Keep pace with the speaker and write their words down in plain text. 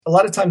A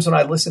lot of times when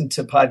I listen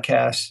to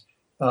podcasts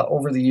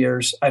over the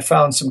years, I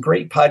found some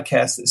great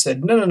podcasts that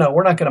said, no,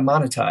 we're not going to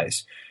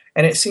monetize.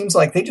 And it seems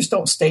like they just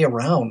don't stay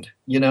around,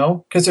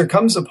 because there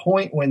comes a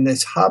point when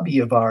this hobby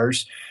of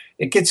ours,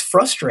 it gets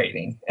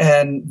frustrating.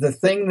 And the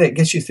thing that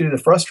gets you through the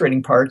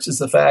frustrating parts is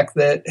the fact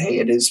that, hey,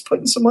 it is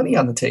putting some money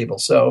on the table.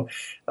 So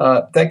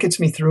that gets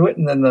me through it.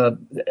 And then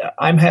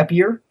I'm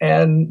happier.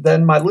 And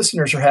then my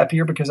listeners are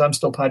happier because I'm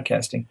still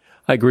podcasting.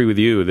 I agree with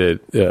you that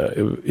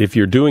if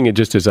you're doing it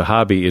just as a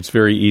hobby, it's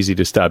very easy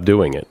to stop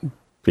doing it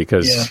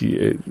because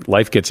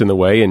life gets in the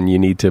way and you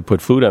need to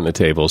put food on the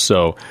table.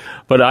 So,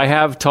 but I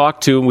have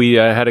talked to, we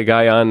had a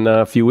guy on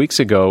a few weeks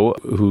ago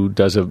who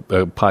does a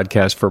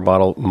podcast for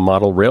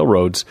model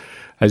railroads,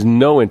 has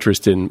no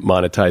interest in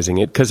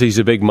monetizing it because he's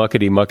a big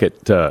muckety-muck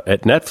at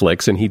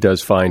Netflix and he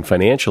does fine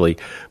financially,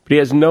 but he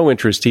has no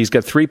interest. He's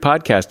got 3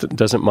 podcasts that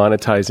doesn't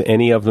monetize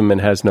any of them and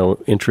has no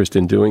interest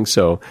in doing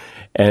so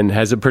and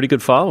has a pretty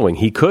good following.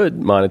 He could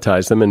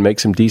monetize them and make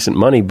some decent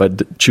money,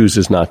 but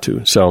chooses not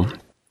to. So,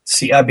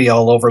 see, I'd be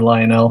all over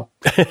Lionel.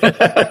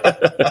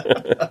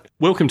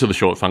 Welcome to the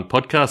Short Funk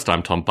Podcast.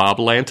 I'm Tom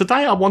Barbalet, and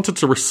today I wanted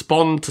to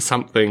respond to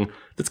something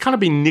that's kind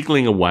of been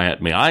niggling away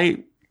at me.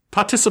 I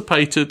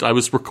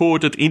was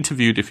recorded,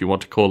 interviewed, if you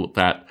want to call it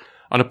that,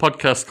 on a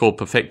podcast called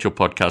Perfect Your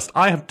Podcast.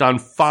 I have done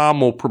far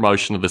more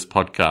promotion of this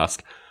podcast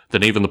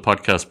than even the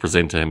podcast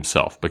presenter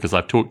himself, because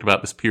I've talked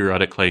about this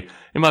periodically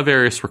in my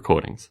various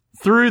recordings.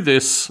 Through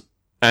this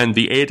and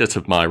the edit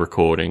of my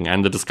recording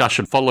and the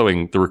discussion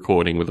following the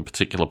recording with a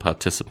particular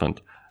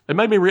participant, it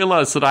made me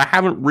realize that I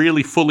haven't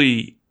really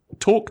fully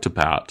talked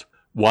about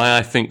why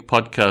I think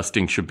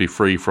podcasting should be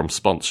free from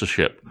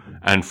sponsorship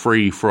and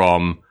free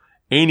from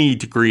any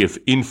degree of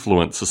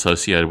influence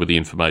associated with the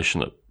information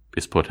that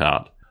is put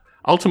out.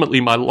 Ultimately,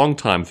 my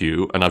long-time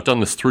view, and I've done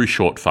this through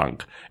Short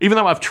Funk, even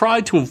though I've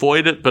tried to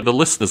avoid it, but the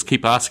listeners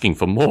keep asking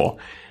for more,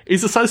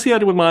 is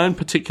associated with my own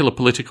particular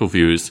political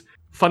views,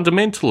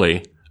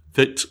 fundamentally,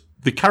 that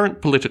the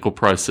current political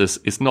process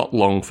is not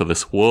long for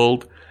this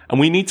world, and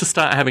we need to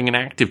start having an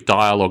active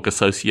dialogue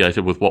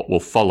associated with what will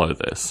follow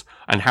this,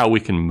 and how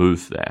we can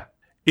move there.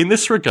 In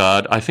this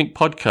regard, I think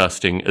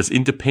podcasting as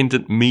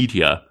independent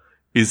media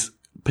is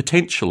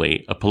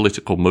potentially a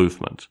political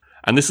movement.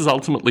 And this is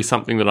ultimately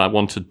something that I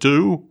want to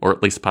do, or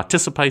at least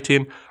participate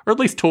in, or at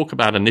least talk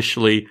about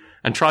initially,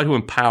 and try to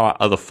empower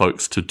other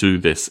folks to do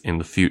this in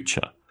the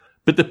future.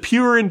 But the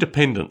pure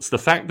independence, the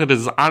fact that it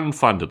is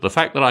unfunded, the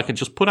fact that I can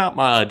just put out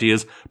my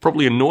ideas,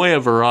 probably annoy a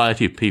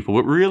variety of people,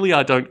 but really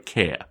I don't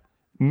care,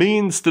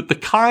 means that the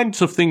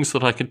kinds of things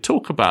that I can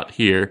talk about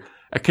here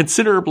are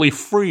considerably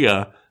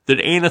freer than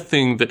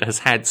anything that has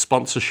had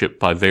sponsorship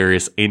by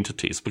various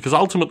entities. Because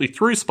ultimately,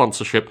 through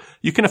sponsorship,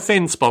 you can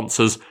offend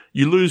sponsors,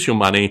 you lose your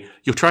money,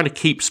 you're trying to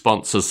keep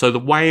sponsors, so the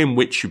way in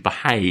which you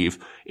behave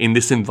in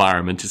this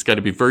environment is going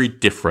to be very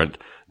different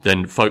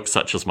than folks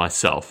such as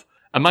myself.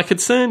 And my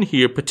concern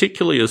here,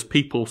 particularly as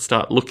people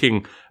start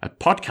looking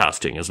at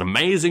podcasting as an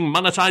amazing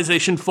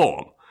monetization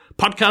form,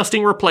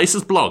 podcasting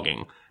replaces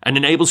blogging and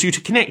enables you to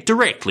connect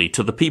directly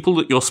to the people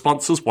that your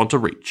sponsors want to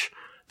reach.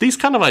 These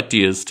kind of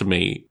ideas to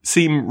me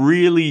seem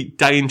really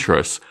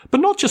dangerous, but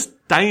not just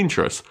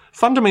dangerous,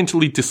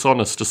 fundamentally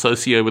dishonest,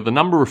 associated with a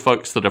number of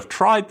folks that have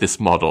tried this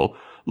model,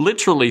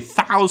 literally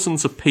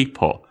thousands of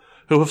people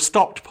who have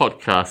stopped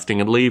podcasting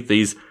and leave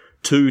these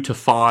 2 to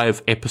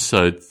 5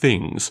 episode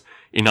things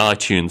in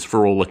iTunes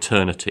for all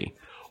eternity.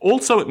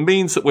 Also, it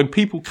means that when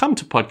people come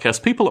to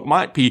podcasts, people that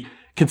might be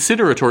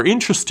considerate or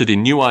interested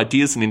in new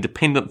ideas and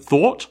independent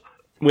thought,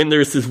 when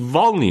there's this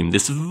volume,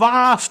 this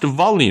vast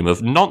volume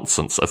of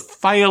nonsense, of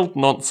failed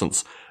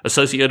nonsense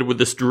associated with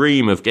this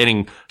dream of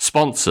getting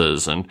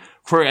sponsors and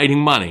creating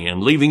money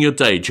and leaving your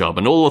day job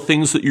and all the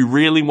things that you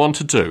really want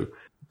to do,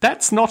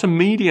 that's not a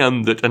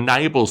medium that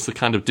enables the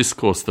kind of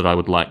discourse that I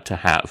would like to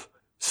have.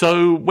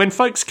 So when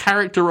folks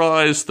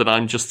characterize that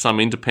I'm just some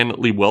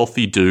independently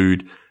wealthy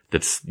dude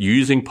that's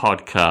using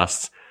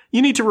podcasts,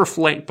 you need to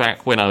reflect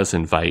back when I was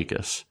in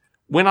Vegas.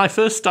 When I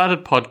first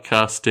started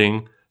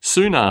podcasting,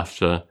 soon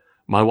after,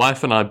 my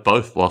wife and I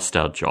both lost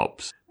our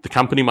jobs. The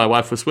company my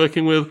wife was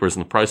working with was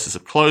in the process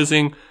of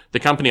closing. The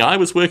company I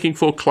was working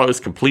for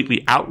closed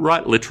completely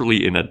outright,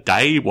 literally in a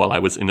day while I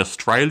was in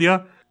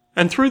Australia.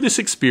 And through this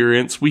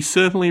experience, we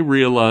certainly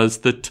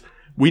realized that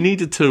we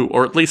needed to,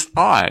 or at least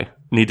I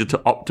needed to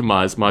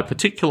optimize my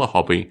particular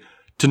hobby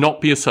to not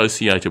be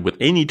associated with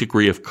any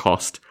degree of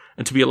cost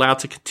and to be allowed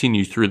to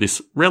continue through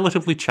this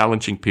relatively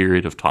challenging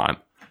period of time.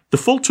 The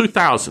full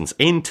 2000s,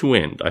 end to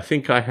end, I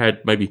think I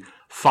had maybe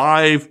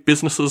 5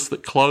 businesses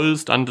that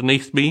closed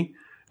underneath me,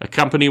 a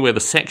company where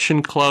the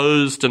section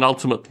closed, and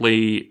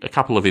ultimately a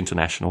couple of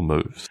international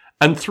moves.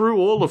 And through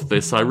all of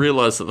this, I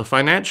realized that the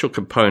financial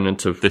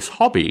component of this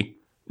hobby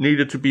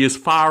needed to be as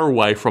far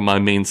away from my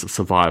means of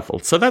survival.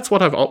 So that's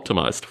what I've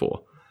optimized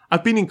for.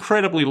 I've been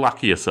incredibly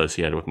lucky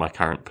associated with my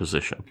current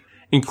position.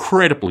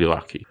 Incredibly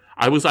lucky.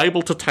 I was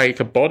able to take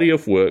a body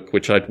of work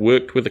which I'd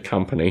worked with a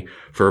company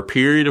for a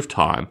period of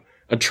time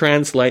and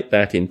translate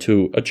that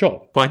into a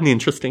job. Quite an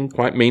interesting,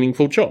 quite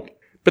meaningful job.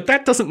 But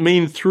that doesn't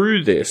mean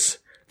through this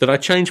that I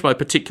change my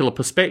particular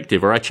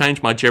perspective or I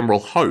change my general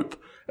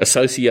hope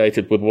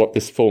associated with what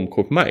this form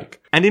could make.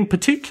 And in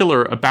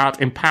particular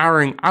about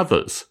empowering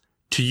others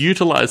to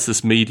utilize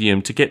this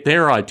medium to get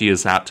their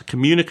ideas out, to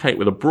communicate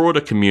with a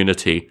broader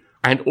community,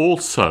 and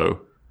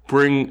also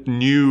bring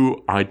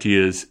new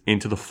ideas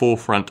into the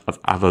forefront of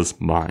others'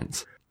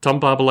 minds. Tom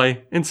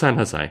Barbalet in San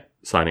Jose,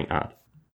 signing out.